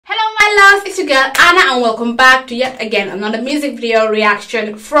girl Anna, and welcome back to yet again another music video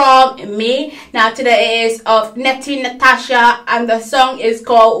reaction from me. Now today is of Natti Natasha and the song is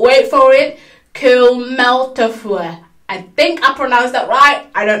called, wait for it, Cool Meltafua. I think I pronounced that right.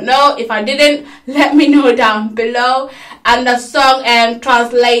 I don't know. If I didn't, let me know down below. And the song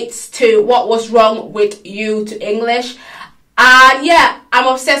translates to what was wrong with you to English. And yeah, I'm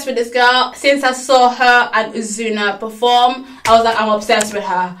obsessed with this girl. Since I saw her and Uzuna perform, I was like, I'm obsessed with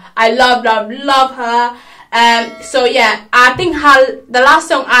her. I love her. So yeah, I think the last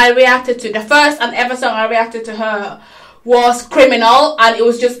song I reacted to, the first and ever song I reacted to her was Criminal, and it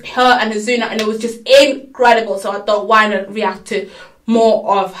was just her and Uzuna, and it was just incredible. So I thought, why not react to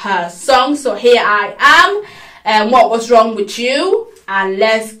more of her songs? So here I am, What Was Wrong With You, and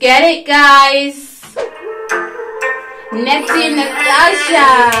let's get it, guys. Natti Natasha.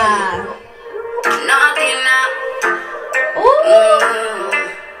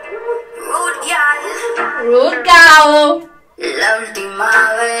 Rude girl. La última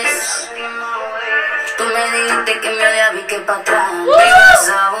vez tú me dijiste que me había vi que para atrás me ibas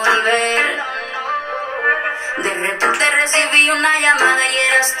a volver. De repente recibí una llamada y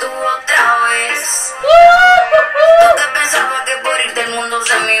eras tú otra vez. Tú que pensabas que por irte el mundo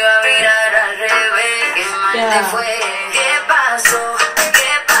se me iba a virar al revés. Qué mal te fue. ¿Qué pasó?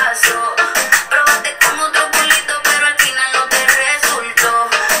 ¿Qué pasó? Probaste como otro culito, pero al final no te resultó.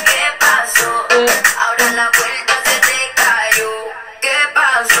 ¿Qué pasó? Ahora la vuelta se te cayó. ¿Qué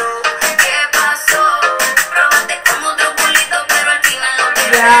pasó? ¿Qué pasó? Probaste como otro culito, pero al final no te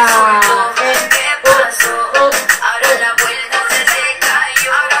resultó. ¿Qué pasó? Ahora la vuelta se te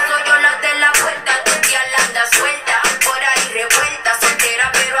cayó. Ahora soy yo la de la vuelta. Tu tía la anda suelta. Por ahí revuelta, soltera,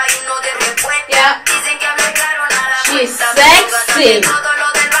 pero hay uno de respuesta. Dicen que habla claro, nada cuesta. Sexy. Todo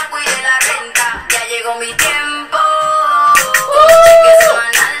lo del banco y de la renta. Ya llegó mi tiempo. Cheque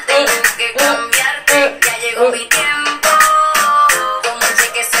semanal tengo que cambiarte. Ya llegó mi tiempo. Como un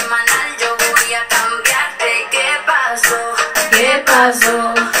cheque semanal yo voy a cambiarte. ¿Qué pasó? ¿Qué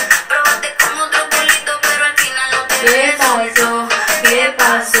pasó? Probaste como otro culito, pero al final no te ¿Qué resultó. pasó? ¿Qué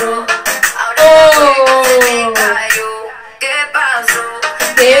pasó? Ahora la vuelta se te cayó. ¿Qué pasó?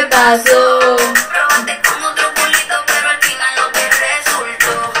 ¿Qué pasó? Probaste como otro culito, pero al final no te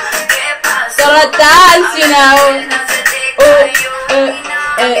resultó. ¿Qué pasó? Solo dance, you know. Vuelta se te cayó.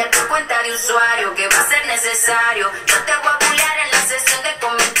 Cambia tu cuenta de usuario, que va a ser necesario. Yo te voy a bullear en la sesión de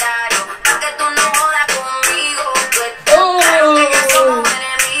comentarios, pa' que tú no jodas conmigo. Tú estás claro que ya somos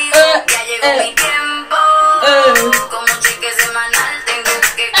enemigos. Ya llegó mi tiempo. Como cheque semanal tengo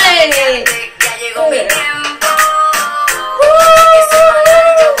que cambiarte. Ya llegó mi tiempo. Cheque semanal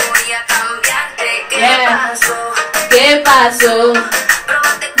yo voy a cambiarte. ¿Qué pasó? ¿Qué pasó?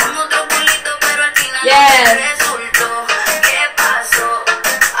 Probaste como otro culito, pero al final no te resultó. ¿Qué pasó?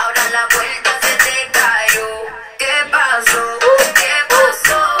 Ahora la vuelta se te cayó. ¿Qué pasó? ¿Qué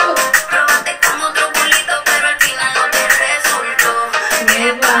pasó? Probaste como otro culito, pero al final no te resultó. ¿Qué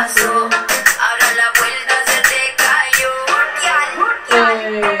pasó? Ahora la vuelta se te cayó.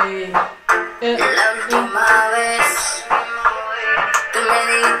 La última vez tú me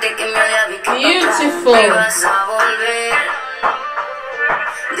dijiste que me había visto Beautiful. me ibas a volver.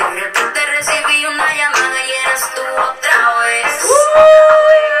 De repente recibí una llamada y eras tú otra vez.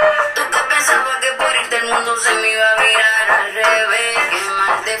 Tú que pensabas que por irte el mundo se me iba a virar al revés. Qué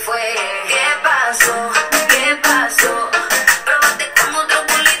mal te fue. ¿Qué pasó? ¿Qué pasó? Probaste como otro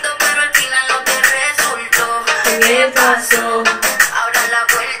culito, pero al final no te resultó. ¿Qué pasó? Ahora la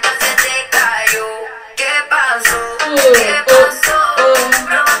vuelta se te cayó. ¿Qué pasó? ¿Qué pasó?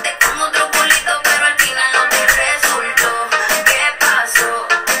 Probaste como otro culito, pero al final no te resultó. ¿Qué pasó?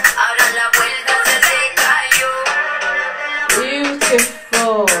 Ahora la vuelta se te cayó.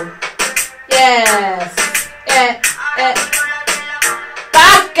 Beautiful. Yes.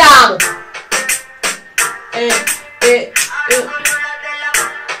 Back out.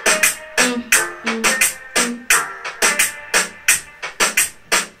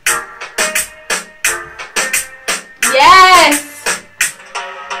 Yes.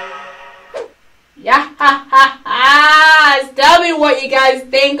 Yeah. Tell me what you guys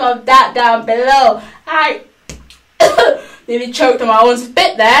think of that down below. I nearly choked on my own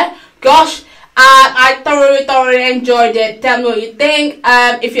spit there. Gosh. I thoroughly enjoyed it. Tell me what you think.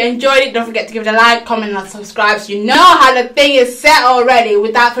 If you enjoyed it, don't forget to give it a like, comment and subscribe so you know how the thing is set already.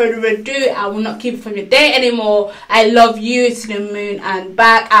 Without further ado, I will not keep it from your day anymore. I love you to the moon and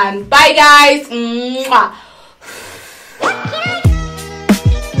back, and bye guys. Mwah.